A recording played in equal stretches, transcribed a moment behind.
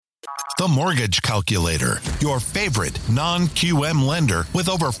The Mortgage Calculator, your favorite non-QM lender with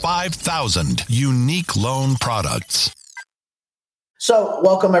over 5,000 unique loan products. So,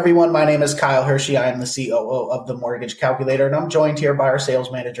 welcome everyone. My name is Kyle Hershey. I am the COO of the Mortgage Calculator, and I'm joined here by our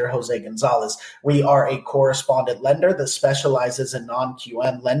sales manager, Jose Gonzalez. We are a correspondent lender that specializes in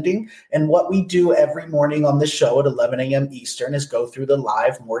non-QM lending, and what we do every morning on the show at 11 a.m. Eastern is go through the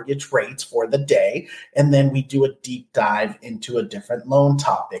live mortgage rates for the day, and then we do a deep dive into a different loan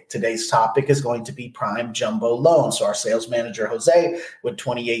topic. Today's topic is going to be prime jumbo loans. So our sales manager, Jose, with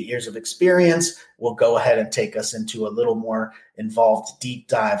 28 years of experience, will go ahead and take us into a little more involved deep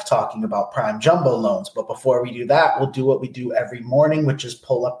dive talking about prime jumbo loans. But before we do that, we'll do what we do every morning, which is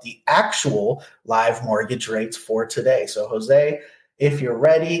pull up the actual live mortgage rates for today. So Jose, if you're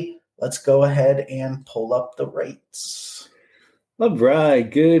ready, let's go ahead and pull up the rates. All right.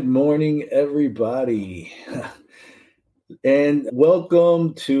 Good morning, everybody. And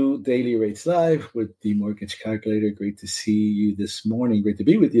welcome to Daily Rates Live with the Mortgage Calculator. Great to see you this morning. Great to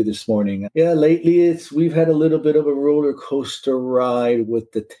be with you this morning. Yeah, lately we've had a little bit of a roller coaster ride with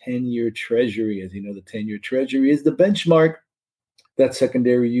the 10-year Treasury. As you know, the 10-year Treasury is the benchmark that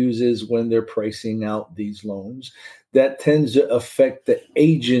secondary uses when they're pricing out these loans. That tends to affect the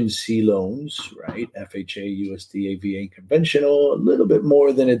agency loans, right? FHA, USDA, VA, and conventional a little bit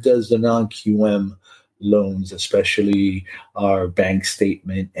more than it does the non-QM loans, especially our bank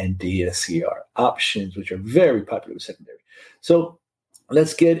statement and DSCR options, which are very popular with secondary. So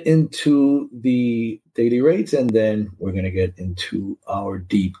let's get into the daily rates, and then we're going to get into our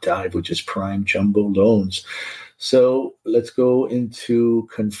deep dive, which is prime jumbo loans. So let's go into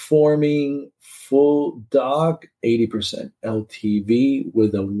conforming full doc, 80% LTV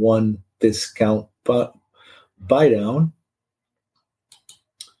with a 1 discount buy down.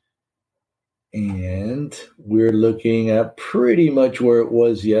 And we're looking at pretty much where it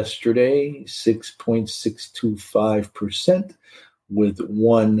was yesterday, 6.625% with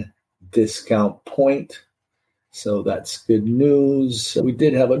 1 discount point. So that's good news. We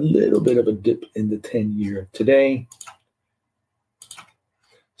did have a little bit of a dip in the 10-year today.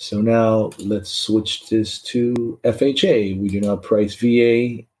 So now let's switch this to FHA. We do not price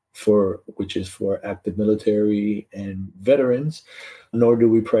VA, which is for active military and veterans, nor do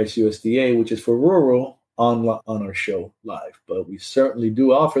we price USDA, which is for rural, on our show live. But we certainly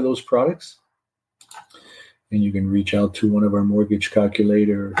do offer those products. And you can reach out to one of our Mortgage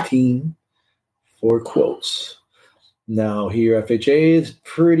Calculator team for quotes. Now here, FHA is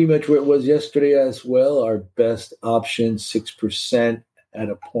pretty much where it was yesterday as well. Our best option, 6% at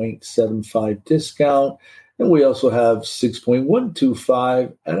a 0.75 discount. And we also have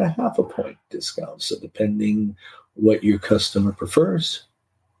 6.125 at a 0.5 point discount. So depending what your customer prefers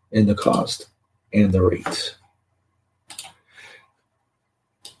in the cost and the rates.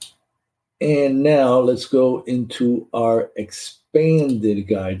 And now let's go into our expanded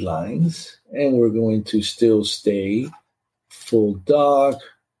guidelines. And we're going to still stay full doc,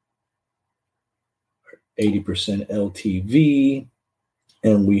 80% LTV.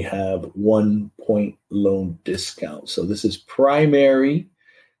 And we have 1 point loan discount. So this is primary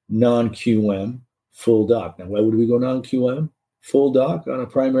non-QM full doc. Now, why would we go non-QM full doc on a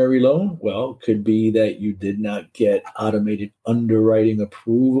primary loan? Well, it could be that you did not get automated underwriting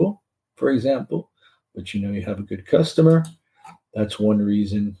approval, for example, but you have a good customer. That's one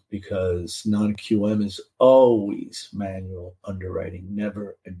reason, because non-QM is always manual underwriting,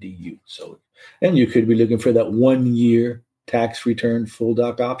 never a DU. So, and you could be looking for that 1 year tax return full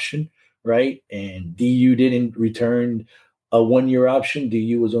doc option, right? And DU didn't return a 1 year option.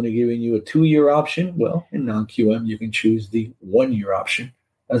 DU was only giving you a 2 year option. Well, in non-QM, you can choose the 1 year option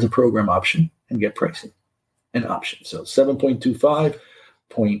as a program option and get pricing and options. So 7.25,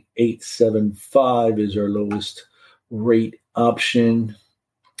 0.875 is our lowest rate option,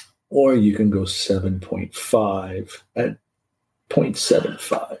 or you can go 7.5 at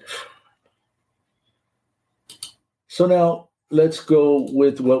 0.75. So now let's go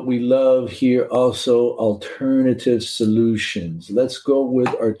with what we love here also, alternative solutions. Let's go with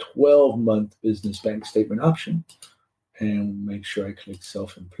our 12-month business bank statement option, and make sure I click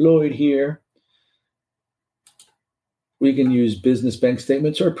self-employed here. We can use business bank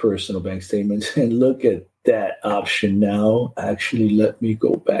statements or personal bank statements, and look at that option now. Actually, let me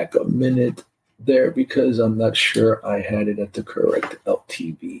go back a minute there because I'm not sure I had it at the correct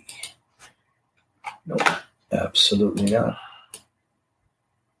LTV. Nope. Absolutely not.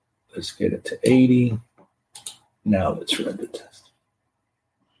 Let's get it to 80. Now let's run the test.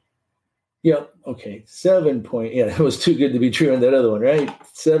 Yep. Okay. 7 point. Yeah, that was too good to be true on that other one, right?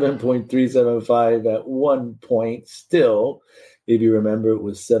 7.375 at 1 point. Still, If you remember, it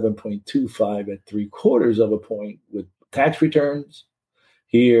was 7.25 at 3/4 of a point with tax returns.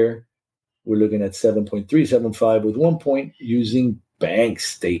 Here, we're looking at 7.375 with 1 point using bank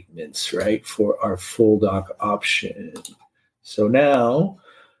statements, right, for our full doc option. So now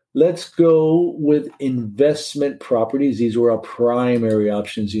let's go with investment properties. These were our primary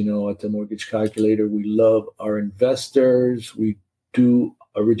options. At the Mortgage Calculator, we love our investors. We do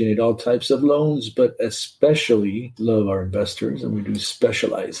originate all types of loans, but especially love our investors, and we do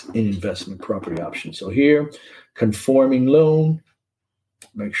specialize in investment property options. So here, conforming loan,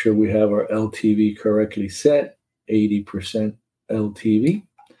 make sure we have our LTV correctly set, 80% LTV,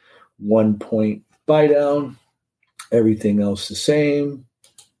 1 point buy down, everything else the same.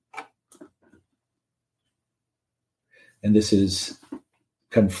 And this is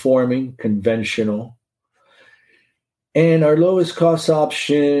conforming, conventional. And our lowest cost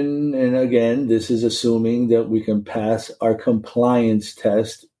option, and again, this is assuming that we can pass our compliance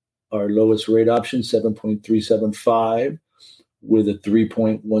test, our lowest rate option, 7.375 with a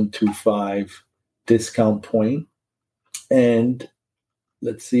 3.125 discount point. And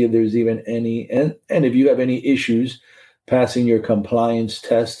let's see if there's even any, and if you have any issues passing your compliance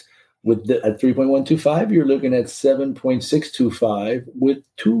test at 3.125, you're looking at 7.625 with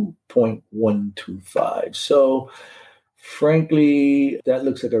 2.125. So frankly, that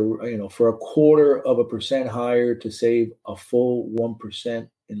looks like for a 0.25% higher to save a full 1%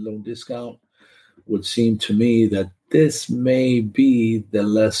 in loan discount would seem to me that this may be the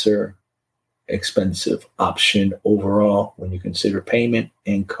lesser expensive option overall when you consider payment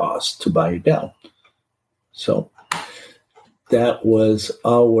and cost to buy it down. So that was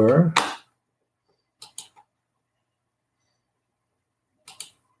our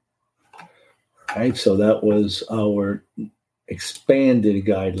so that was our expanded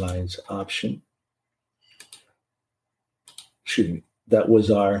guidelines option. That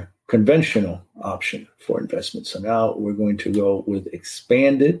was our conventional option for investment. So now we're going to go with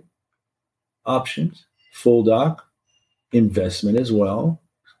expanded options, full doc, investment as well.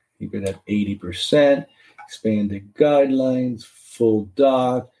 Keep it at 80%, expanded guidelines, full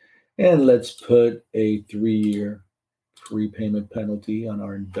doc, and let's put a 3-year prepayment penalty on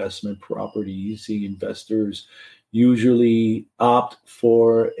our investment properties. The investors usually opt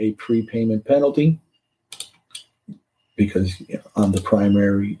for a prepayment penalty because on the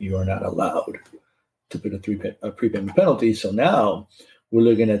primary, you are not allowed to put a prepayment penalty. So now we're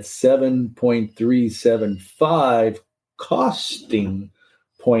looking at 7.375 costing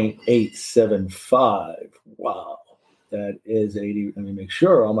 0.875. Wow, that is 80. Let me make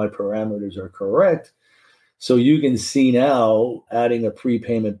sure all my parameters are correct. So you can see now adding a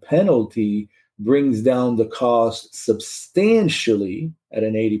prepayment penalty brings down the cost substantially at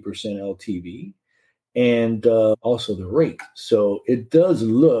an 80% LTV and also the rate. So it does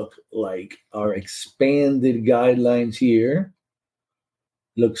look like our expanded guidelines here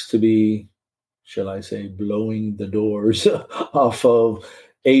looks to be, shall I say, blowing the doors off of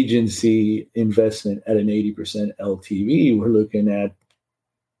agency investment at an 80% LTV. We're looking at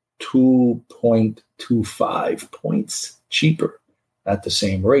 2.25 points cheaper at the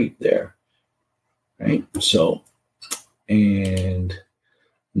same rate there, right? So, and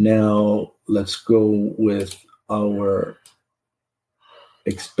now let's go with our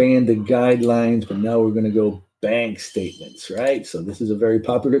expanded guidelines, but now we're going to go bank statements, right? So this is a very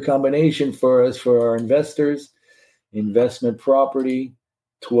popular combination for us, for our investors. Investment property,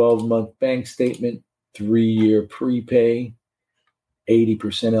 12-month bank statement, 3-year prepay,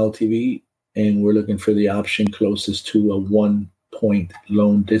 80% LTV, and we're looking for the option closest to a 1 point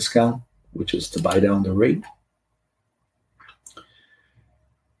loan discount, which is to buy down the rate.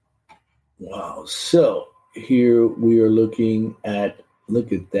 Wow. So here we are looking at,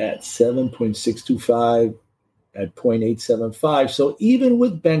 look at that, 7.625 at 0.875. So even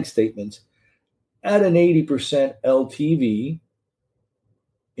with bank statements at an 80% LTV,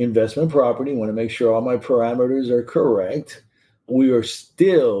 investment property, want to make sure all my parameters are correct, we are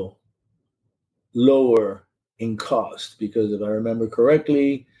still lower in cost because if I remember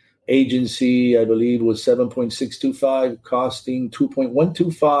correctly, agency, I believe, was 7.625, costing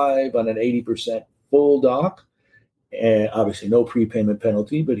 2.125 on an 80% full doc. And obviously no prepayment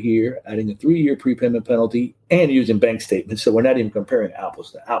penalty, but here adding a 3-year prepayment penalty and using bank statements. So we're not even comparing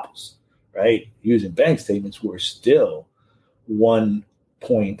apples to apples, right? Using bank statements, we're still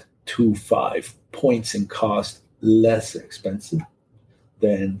 1.25 points in cost less expensive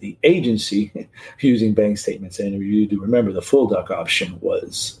than the agency using bank statements. And if you do remember, the full doc option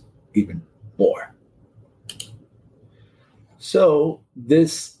was even more. So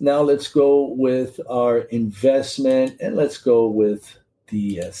now let's go with our investment, and let's go with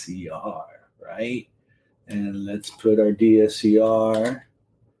DSCR, right? And let's put our DSCR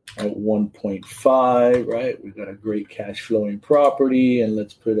at 1.5, right? We've got a great cash flowing property, and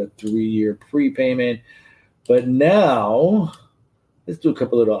let's put a 3-year prepayment. But now let's do a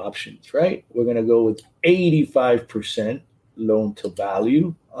couple of options, right? We're going to go with 85% loan to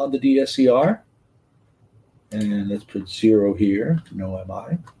value on the DSCR. And let's put 0 here, no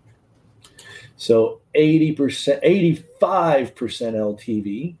MI. So 85%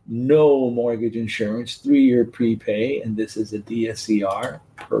 LTV, no mortgage insurance, 3-year prepay, and this is a DSCR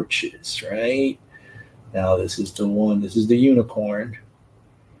purchase, right? Now this is the unicorn.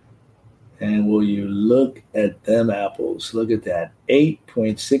 And will you look at them apples? Look at that,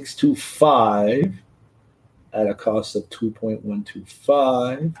 8.625 at a cost of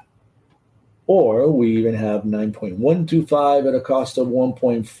 2.125. Or we even have 9.125 at a cost of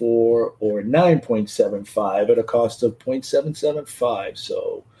 1.4, or 9.75 at a cost of 0.775.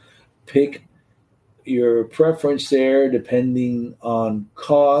 So pick your preference there depending on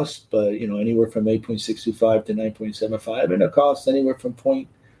cost, but anywhere from 8.625 to 9.75, and a cost anywhere from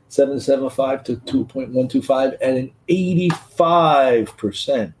 0.775 to 2.125 at an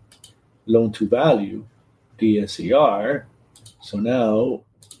 85% loan to value DSCR. So now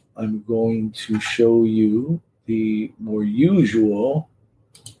I'm going to show you the more usual.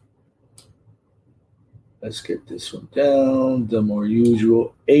 Let's get this one down. The more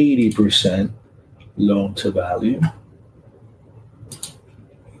usual 80% loan to value.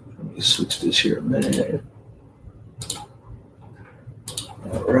 Let me switch this here a minute.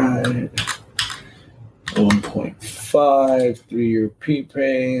 All right. 1.5, 3-year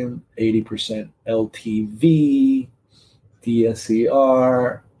prepayment, 80% LTV,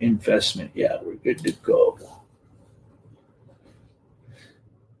 DSCR, investment. Yeah, we're good to go.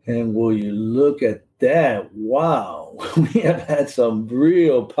 And will you look at that? Wow, we have had some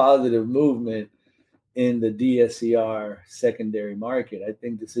real positive movement in the DSCR secondary market. I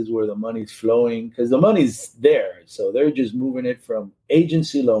think this is where the money's flowing, because the money's there. So they're just moving it from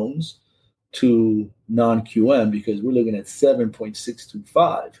agency loans to non-QM, because we're looking at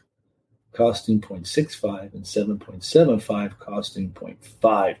 7.625. costing 0.65 and 7.75 costing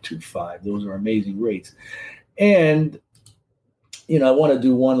 0.525. Those are amazing rates. And, I want to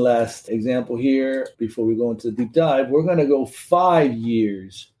do one last example here before we go into the deep dive. We're going to go 5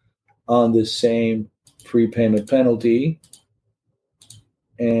 years on the same prepayment penalty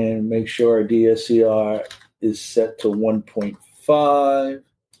and make sure our DSCR is set to 1.5,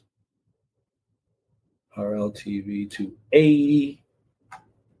 our LTV to 80.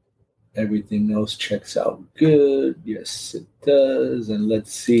 Everything else checks out good. Yes, it does. And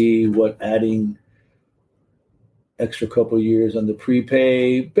let's see what adding extra couple years on the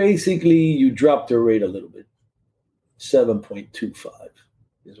prepay. Basically, you drop the rate a little bit. 7.25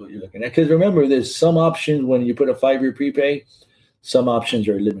 is what you're looking at. Because remember, there's some options when you put a 5-year prepay, some options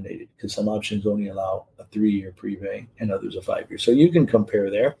are eliminated because some options only allow a 3-year prepay and others a 5-year. So you can compare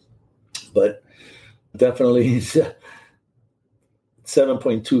there. But definitely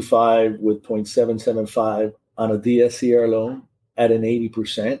 7.25 with 0.775 on a DSCR loan at an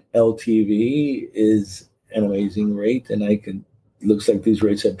 80% LTV is an amazing rate. And looks like these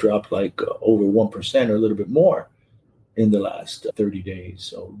rates have dropped like over 1% or a little bit more in the last 30 days.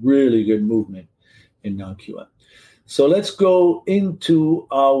 So really good movement in non-QM. So let's go into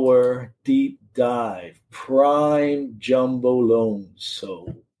our deep dive, prime jumbo loans.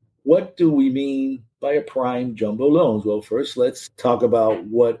 So what do we mean by a prime jumbo loans? Well, first, let's talk about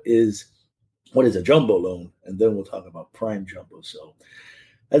what is a jumbo loan, and then we'll talk about prime jumbo. So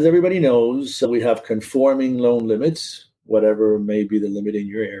as everybody knows, we have conforming loan limits, whatever may be the limit in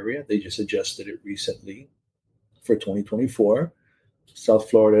your area. They just adjusted it recently for 2024. South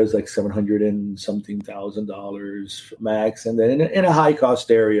Florida is like $700 and something thousand max. And then in a high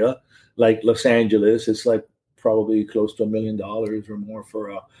cost area like Los Angeles, it's like probably close to $1 million or more for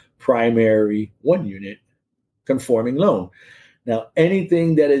a primary 1-unit conforming loan. Now,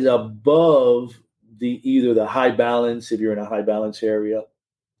 anything that is above either the high balance, if you're in a high balance area,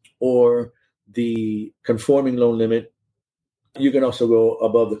 or the conforming loan limit, you can also go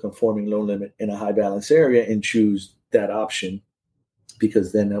above the conforming loan limit in a high balance area and choose that option,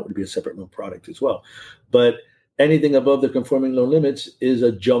 because then that would be a separate loan product as well. But anything above the conforming loan limits is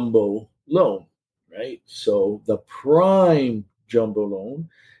a jumbo loan, right? So the prime jumbo loan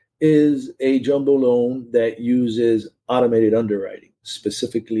is a jumbo loan that uses automated underwriting,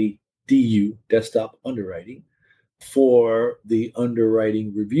 specifically DU, desktop underwriting, for the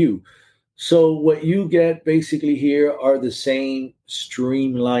underwriting review. So what you get basically here are the same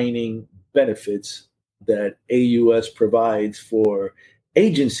streamlining benefits that AUS provides for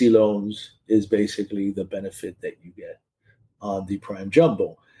agency loans is basically the benefit that you get on the Prime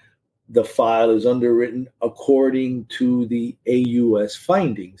Jumbo. The file is underwritten according to the AUS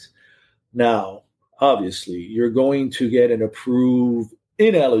findings. Now, obviously, you're going to get an approved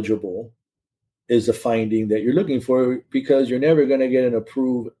ineligible is a finding that you're looking for, because you're never going to get an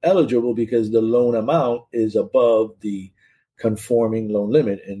approved eligible because the loan amount is above the conforming loan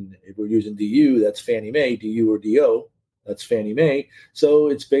limit. And if we're using DU, that's Fannie Mae, DU or DO, that's Fannie Mae. So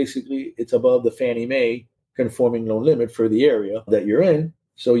it's above the Fannie Mae conforming loan limit for the area that you're in.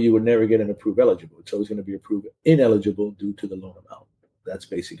 So you would never get an approved eligible. It's always going to be approved ineligible due to the loan amount. That's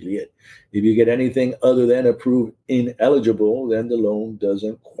basically it. If you get anything other than approved ineligible, then the loan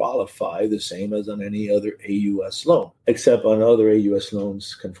doesn't qualify the same as on any other AUS loan, except on other AUS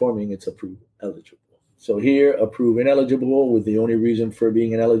loans conforming, it's approved eligible. So here, approved ineligible, with the only reason for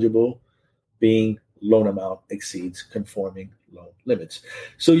being ineligible being loan amount exceeds conforming loan limits.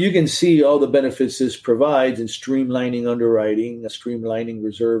 So you can see all the benefits this provides in streamlining underwriting, streamlining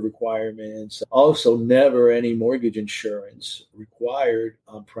reserve requirements, also never any mortgage insurance required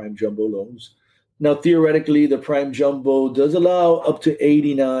on Prime Jumbo loans. Now, theoretically, the Prime Jumbo does allow up to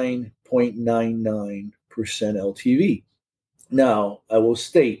 89.99% LTV. Now, I will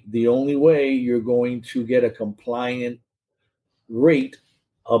state the only way you're going to get a compliant rate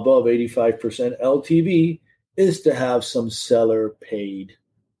above 85% LTV is to have some seller paid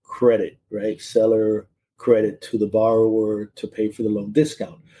credit, right? Seller credit to the borrower to pay for the loan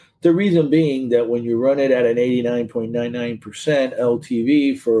discount. The reason being that when you run it at an 89.99%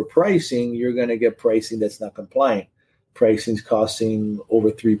 LTV for pricing, you're going to get pricing that's not compliant. Pricing's costing over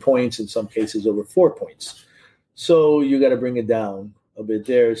 3 points, in some cases over 4 points. So you got to bring it down a bit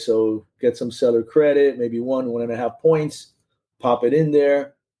there. So get some seller credit, maybe 1.5 points, pop it in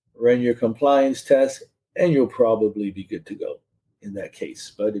there, run your compliance test, and you'll probably be good to go in that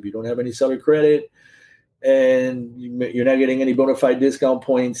case. But if you don't have any seller credit and you're not getting any bona fide discount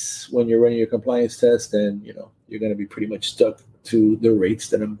points when you're running your compliance test, then you're going to be pretty much stuck to the rates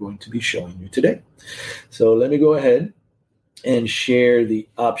that I'm going to be showing you today. So let me go ahead and share the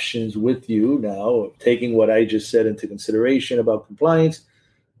options with you now, taking what I just said into consideration about compliance.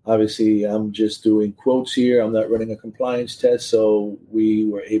 Obviously, I'm just doing quotes here. I'm not running a compliance test. So we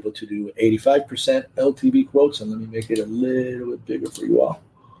were able to do 85% LTV quotes. And let me make it a little bit bigger for you all.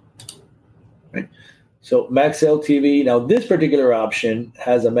 Right. So max LTV. Now, this particular option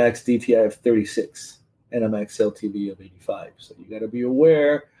has a max DTI of 36 and a max LTV of 85. So you got to be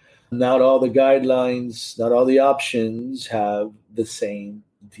aware, not all the guidelines, not all the options have the same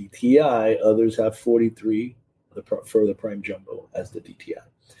DTI. Others have 43 for the Prime Jumbo as the DTI.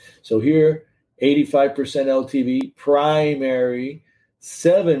 So here, 85% LTV, primary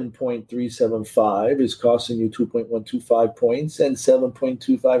 7.375 is costing you 2.125 points, and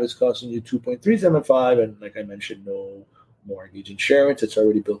 7.25 is costing you 2.375. And like I mentioned, no mortgage insurance. It's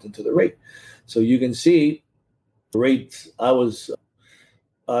already built into the rate. So you can see the rates I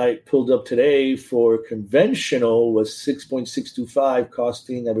pulled up today for conventional was 6.625,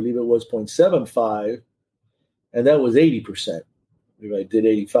 costing, I believe it was 0.75, and that was 80%. If I did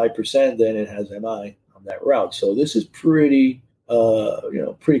 85%, then it has MI on that route. So this is pretty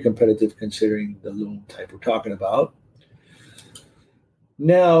competitive considering the loan type we're talking about.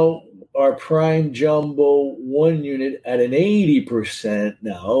 Now, our Prime Jumbo 1 unit at an 80%.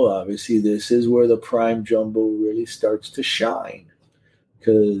 Now, obviously, this is where the Prime Jumbo really starts to shine,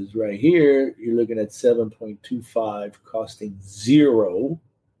 because right here, you're looking at 7.25 costing 0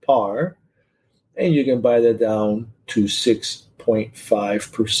 par, and you can buy that down to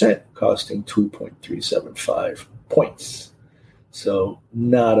 6.5% costing 2.375 points. So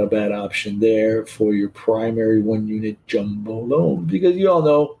not a bad option there for your primary 1 unit jumbo loan, because you all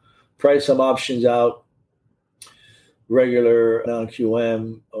know, price some options out, regular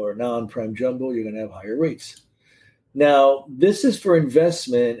non-QM or non-prime jumbo, you're going to have higher rates. Now, this is for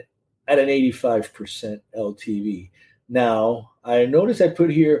investment at an 85% LTV. Now, I noticed I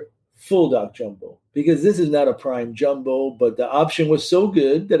put here full doc jumbo, because this is not a prime jumbo, but the option was so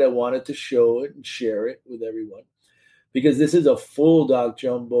good that I wanted to show it and share it with everyone, because this is a full doc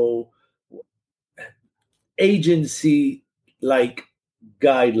jumbo agency-like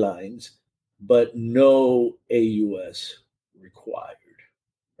guidelines, but no AUS required,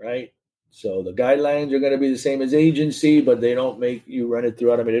 right? So the guidelines are going to be the same as agency, but they don't make you run it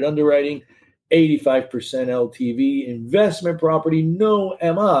through automated underwriting. 85% LTV, investment property, no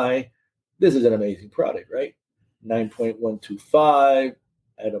MI. This is an amazing product, right? 9.125.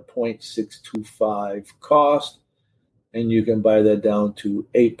 at a 0.625 cost, and you can buy that down to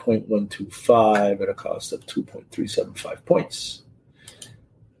 8.125 at a cost of 2.375 points.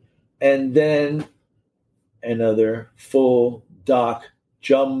 And then another full doc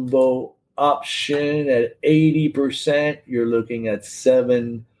jumbo option at 80%, you're looking at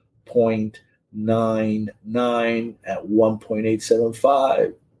 7.99 at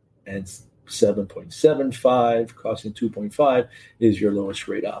 1.875, and 7.75 costing 2.5 is your lowest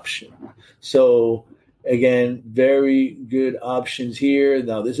rate option. So again, very good options here.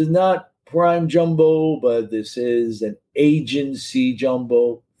 Now, this is not prime jumbo, but this is an agency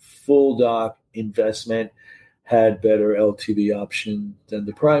jumbo full doc investment. Had better LTV option than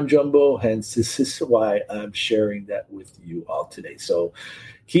the prime jumbo. Hence, this is why I'm sharing that with you all today. So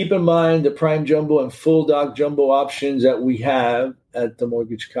keep in mind the prime jumbo and full doc jumbo options that we have at the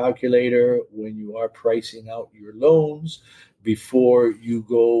Mortgage Calculator when you are pricing out your loans before you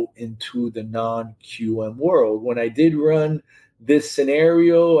go into the non-QM world. When I did run this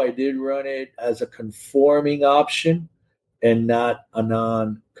scenario, I did run it as a conforming option and not a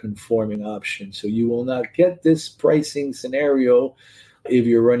non-conforming option. So you will not get this pricing scenario if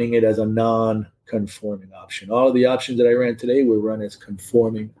you're running it as a non-conforming option. All of the options that I ran today were run as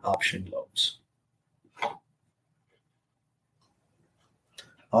conforming option loans.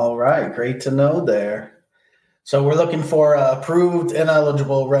 All right, great to know there. So we're looking for approved,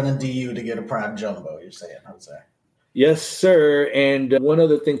 ineligible run-in DU to get a prime jumbo, you're saying, Jose? Yes, sir. And one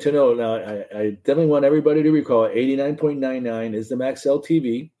other thing to know, now I definitely want everybody to recall 89.99 is the max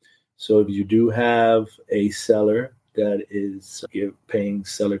LTV. So if you do have a seller that is paying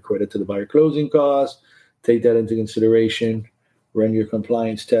seller credit to the buyer closing cost, take that into consideration, run your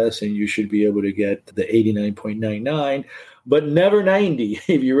compliance test, and you should be able to get the 89.99, but never 90.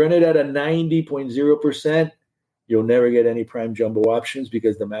 If you run it at a 90.0%, you'll never get any prime jumbo options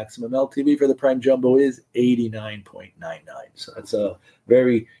because the maximum LTV for the prime jumbo is 89.99. So that's a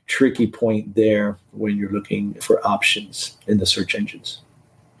very tricky point there when you're looking for options in the search engines.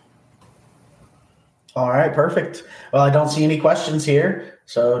 All right, perfect. Well, I don't see any questions here,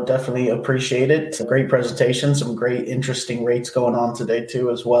 so definitely appreciate it. It's a great presentation, some great interesting rates going on today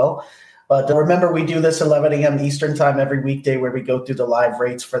too as well. But remember, we do this 11 a.m. Eastern time every weekday where we go through the live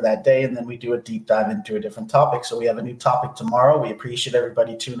rates for that day, and then we do a deep dive into a different topic. So we have a new topic tomorrow. We appreciate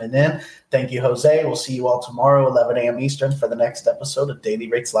everybody tuning in. Thank you, Jose. We'll see you all tomorrow, 11 a.m. Eastern, for the next episode of Daily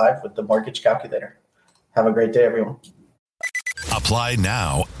Rates Live with the Mortgage Calculator. Have a great day, everyone. Apply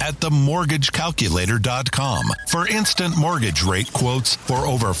now at themortgagecalculator.com for instant mortgage rate quotes for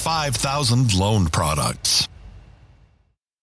over 5,000 loan products.